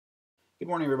Good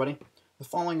morning, everybody. The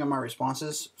following are my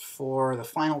responses for the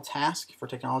final task for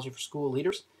Technology for School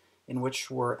Leaders, in which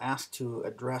we're asked to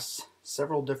address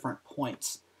several different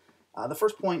points. The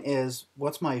first point is,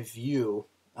 what's my view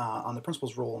on the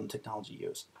principal's role in technology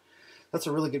use? That's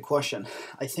a really good question.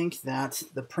 I think that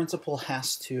the principal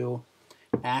has to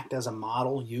act as a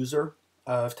model user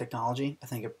of technology. I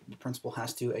think the principal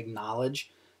has to acknowledge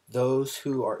those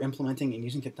who are implementing and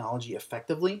using technology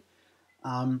effectively.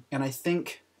 And I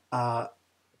think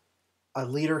a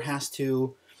leader has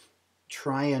to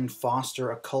try and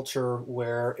foster a culture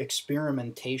where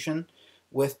experimentation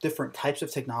with different types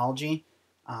of technology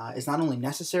is not only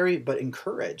necessary but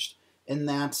encouraged, in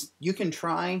that you can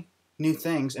try new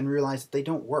things and realize that they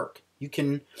don't work. You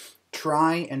can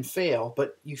try and fail,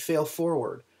 but you fail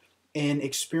forward in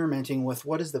experimenting with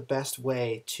what is the best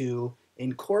way to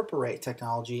incorporate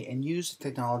technology and use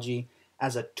technology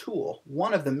as a tool,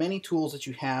 one of the many tools that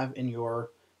you have in your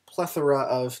plethora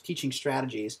of teaching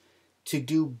strategies to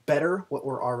do better what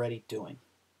we're already doing.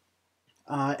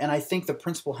 And I think the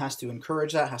principal has to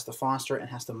encourage that, has to foster it, and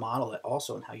has to model it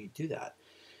also in how you do that.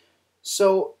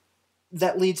 So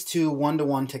that leads to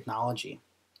one-to-one technology.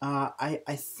 I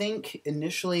think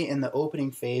initially in the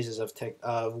opening phases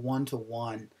of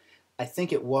one-to-one, I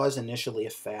think it was initially a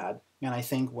fad. And I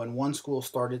think when one school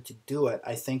started to do it,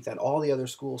 I think that all the other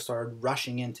schools started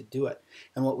rushing in to do it.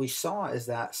 And what we saw is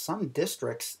that some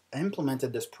districts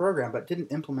implemented this program but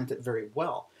didn't implement it very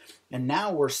well. And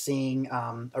now we're seeing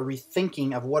a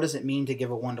rethinking of what does it mean to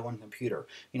give a one-to-one computer.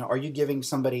 Are you giving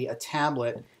somebody a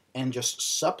tablet and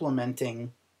just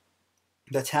supplementing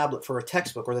the tablet for a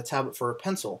textbook or the tablet for a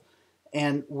pencil?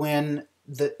 And when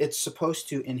it's supposed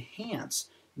to enhance,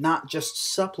 not just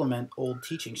supplement, old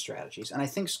teaching strategies. And I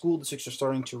think school districts are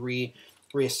starting to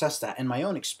reassess that. In my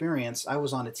own experience, I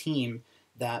was on a team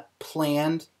that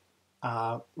planned,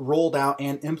 rolled out,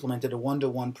 and implemented a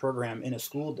one-to-one program in a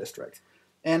school district.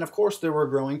 And of course, there were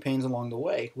growing pains along the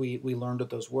way. We learned what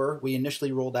those were. We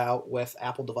initially rolled out with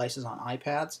Apple devices on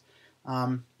iPads,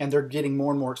 and they're getting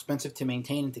more and more expensive to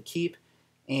maintain and to keep.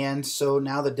 And so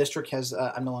now the district has,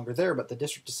 I'm no longer there, but the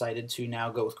district decided to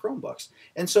now go with Chromebooks.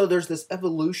 And so there's this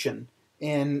evolution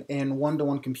in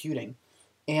one-to-one computing.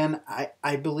 And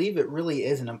I believe it really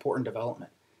is an important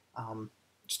development.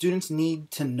 Students need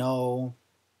to know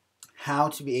how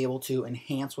to be able to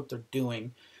enhance what they're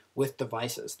doing with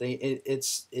devices.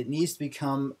 It needs to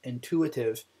become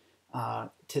intuitive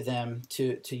to them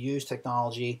to use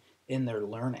technology in their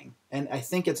learning. And I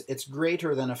think it's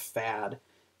greater than a fad.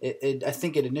 I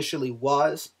think it initially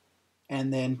was,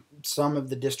 and then some of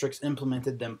the districts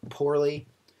implemented them poorly.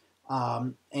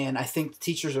 And I think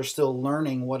teachers are still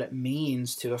learning what it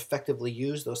means to effectively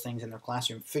use those things in their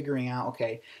classroom, figuring out,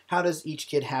 okay, how does each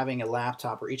kid having a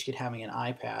laptop or each kid having an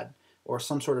iPad or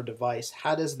some sort of device,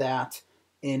 how does that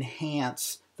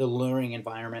enhance the learning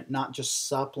environment, not just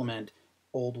supplement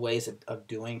old ways of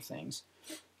doing things?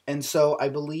 And so I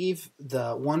believe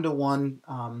the one-to-one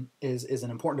is an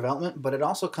important development, but it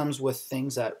also comes with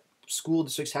things that school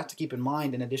districts have to keep in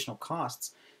mind and additional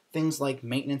costs. Things like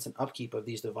maintenance and upkeep of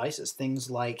these devices. Things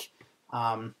like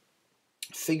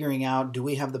figuring out, do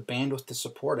we have the bandwidth to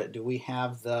support it? Do we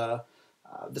have the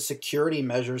security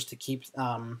measures to keep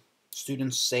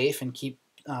students safe and keep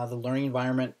the learning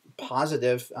environment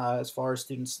positive as far as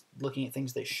students looking at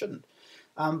things they shouldn't?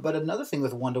 But another thing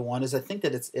with one-to-one is I think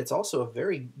that it's also a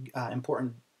very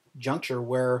important juncture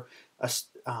where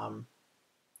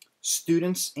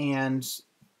students and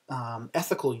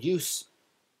ethical use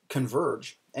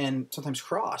converge and sometimes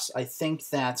cross. I think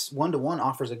that one-to-one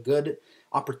offers a good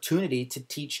opportunity to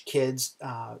teach kids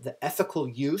the ethical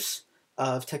use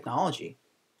of technology,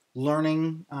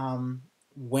 learning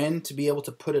when to be able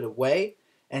to put it away,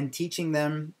 and teaching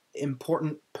them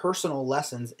important personal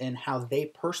lessons in how they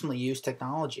personally use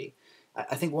technology.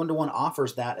 I think one-to-one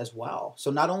offers that as well. So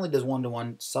not only does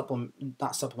one-to-one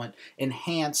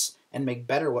enhance and make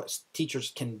better what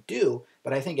teachers can do,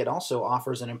 but I think it also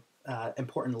offers an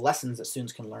important lessons that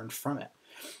students can learn from it.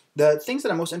 The things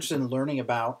that I'm most interested in learning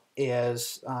about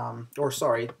is,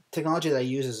 technology that I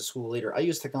use as a school leader. I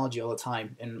use technology all the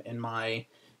time in my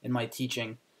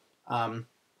teaching.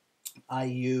 I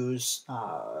use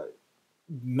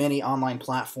many online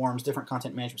platforms, different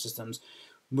content management systems,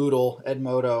 Moodle,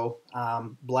 Edmodo,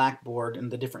 Blackboard,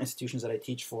 and the different institutions that I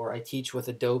teach for. I teach with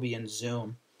Adobe and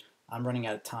Zoom. I'm running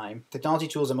out of time. Technology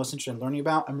tools I'm most interested in learning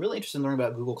about. I'm really interested in learning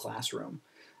about Google Classroom.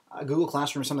 Google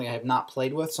Classroom is something I have not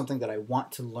played with, something that I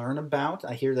want to learn about.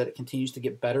 I hear that it continues to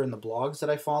get better in the blogs that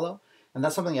I follow, and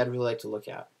that's something I'd really like to look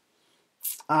at.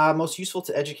 Most useful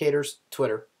to educators,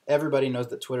 Twitter. Everybody knows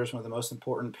that Twitter is one of the most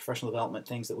important professional development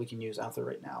things that we can use out there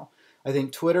right now. I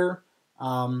think Twitter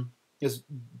is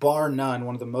bar none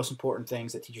one of the most important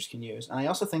things that teachers can use. And I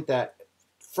also think that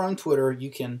from Twitter you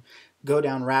can go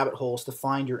down rabbit holes to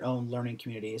find your own learning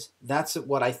communities. That's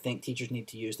what I think teachers need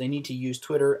to use. They need to use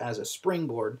Twitter as a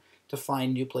springboard to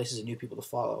find new places and new people to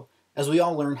follow as we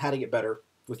all learn how to get better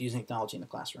with using technology in the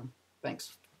classroom.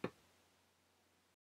 Thanks.